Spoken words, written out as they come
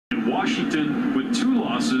Washington with 2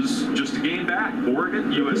 losses, just a game back.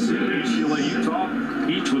 Oregon, USC, UCLA, Utah,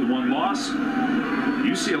 each with 1 loss.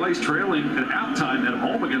 UCLA's trailing at halftime at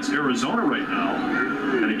home against Arizona right now.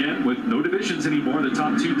 And again, with no divisions anymore, the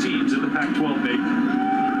top 2 teams in the Pac-12 make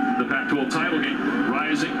the Pac-12 title game.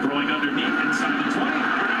 Rising, throwing underneath inside the 20.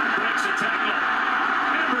 Bernard breaks a tackle.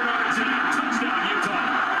 And Bernard's in. Touchdown, Utah.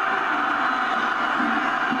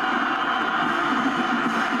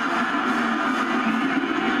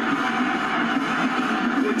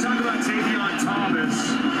 We talk about Tavion Thomas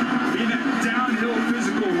being that downhill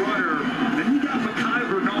physical runner. Then you got Micah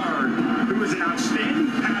Bernard, who is an outstanding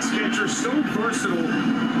pass catcher, so versatile,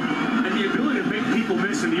 and the ability to make people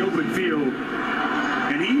miss in the open field.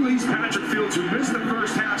 And he leads Patrick Fields, who missed the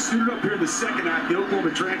first half, suited up here in the second half. The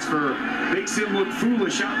Oklahoma transfer makes him look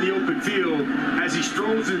foolish out in the open field as he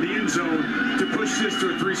strolls into the end zone to push this to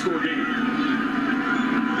a 3-score game.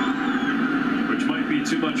 Which might be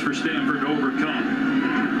too much for Stanford to overcome.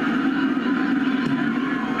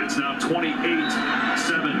 It's now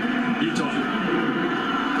 28-7 Utah.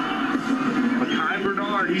 Micah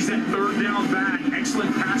Bernard, he's that third down back.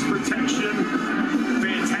 Excellent pass protection.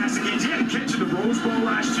 Fantastic. He had a catch in the Rose Bowl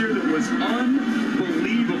last year that was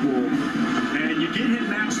unbelievable. And you get him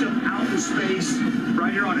matched up out in space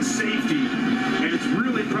right here on a safety. And it's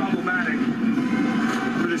really problematic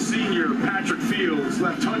for the senior Patrick Fields,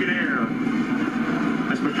 left tugging air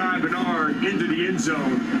as Micah Bernard into the end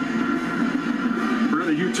zone for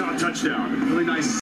the Utah touchdown. Really nice.